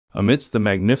Amidst the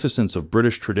magnificence of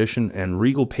British tradition and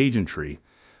regal pageantry,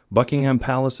 Buckingham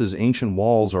Palace's ancient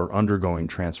walls are undergoing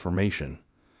transformation.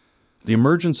 The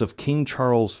emergence of King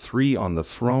Charles III on the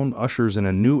throne ushers in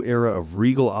a new era of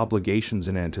regal obligations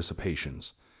and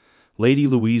anticipations. Lady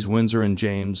Louise Windsor and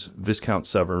James, Viscount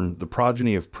Severn, the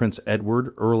progeny of Prince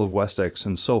Edward, Earl of Wessex,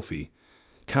 and Sophie,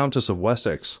 Countess of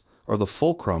Wessex, are the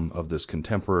fulcrum of this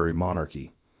contemporary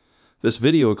monarchy. This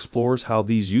video explores how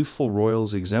these youthful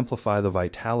royals exemplify the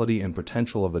vitality and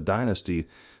potential of a dynasty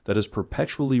that is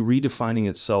perpetually redefining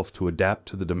itself to adapt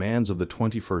to the demands of the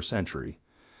 21st century.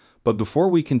 But before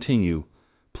we continue,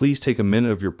 please take a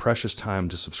minute of your precious time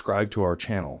to subscribe to our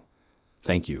channel.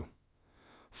 Thank you.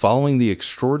 Following the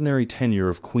extraordinary tenure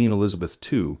of Queen Elizabeth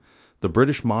II, the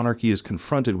British monarchy is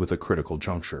confronted with a critical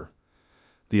juncture.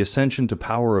 The ascension to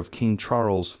power of King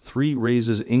Charles III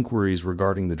raises inquiries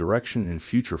regarding the direction and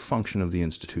future function of the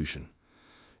institution.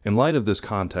 In light of this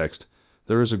context,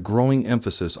 there is a growing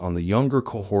emphasis on the younger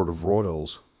cohort of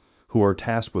royals, who are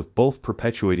tasked with both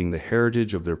perpetuating the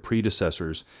heritage of their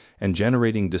predecessors and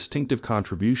generating distinctive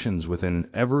contributions within an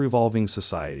ever-evolving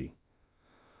society.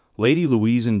 Lady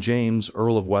Louise and James,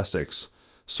 Earl of Wessex,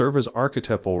 serve as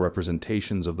archetypal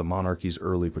representations of the monarchy's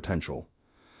early potential.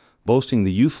 Boasting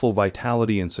the youthful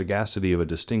vitality and sagacity of a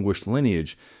distinguished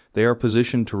lineage, they are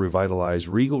positioned to revitalize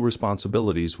regal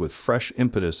responsibilities with fresh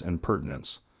impetus and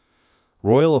pertinence.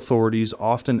 Royal authorities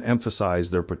often emphasize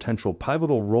their potential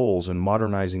pivotal roles in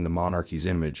modernizing the monarchy's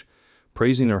image,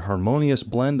 praising their harmonious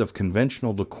blend of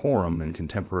conventional decorum and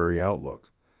contemporary outlook.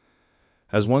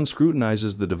 As one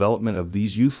scrutinizes the development of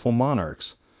these youthful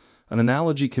monarchs, an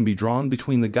analogy can be drawn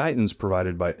between the guidance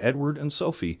provided by Edward and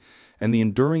Sophie and the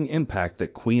enduring impact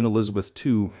that Queen Elizabeth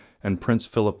II and Prince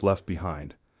Philip left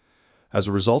behind. As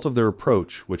a result of their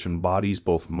approach, which embodies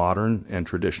both modern and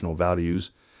traditional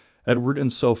values, Edward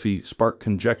and Sophie spark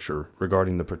conjecture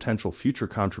regarding the potential future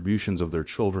contributions of their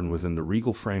children within the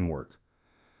regal framework.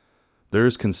 There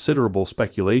is considerable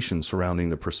speculation surrounding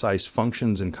the precise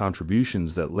functions and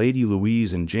contributions that Lady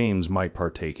Louise and James might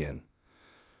partake in.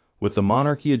 With the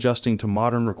monarchy adjusting to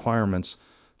modern requirements,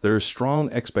 there is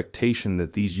strong expectation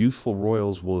that these youthful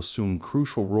royals will assume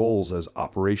crucial roles as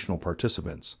operational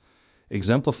participants,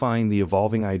 exemplifying the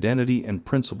evolving identity and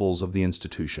principles of the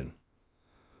institution.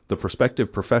 The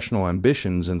prospective professional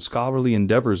ambitions and scholarly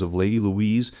endeavors of Lady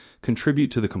Louise contribute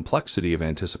to the complexity of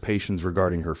anticipations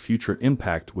regarding her future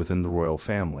impact within the royal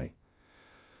family.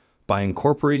 By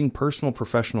incorporating personal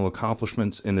professional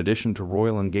accomplishments in addition to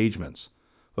royal engagements,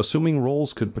 assuming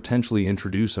roles could potentially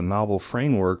introduce a novel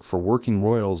framework for working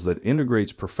royals that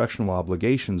integrates professional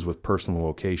obligations with personal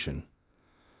vocation.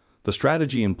 The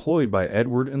strategy employed by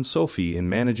Edward and Sophie in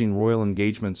managing royal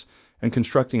engagements and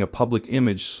constructing a public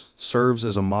image serves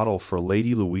as a model for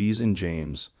Lady Louise and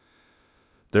James.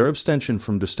 Their abstention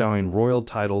from bestowing royal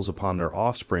titles upon their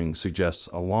offspring suggests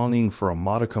a longing for a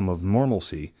modicum of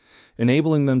normalcy,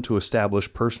 enabling them to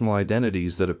establish personal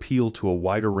identities that appeal to a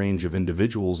wider range of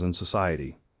individuals in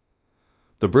society.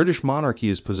 The British monarchy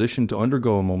is positioned to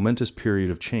undergo a momentous period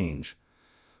of change.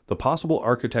 The possible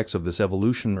architects of this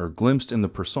evolution are glimpsed in the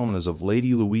personas of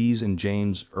Lady Louise and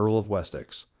James, Earl of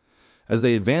Wessex. As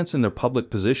they advance in their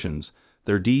public positions,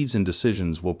 their deeds and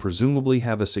decisions will presumably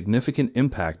have a significant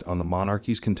impact on the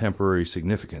monarchy's contemporary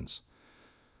significance.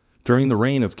 During the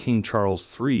reign of King Charles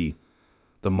III,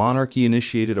 the monarchy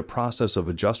initiated a process of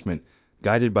adjustment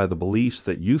guided by the beliefs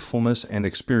that youthfulness and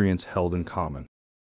experience held in common.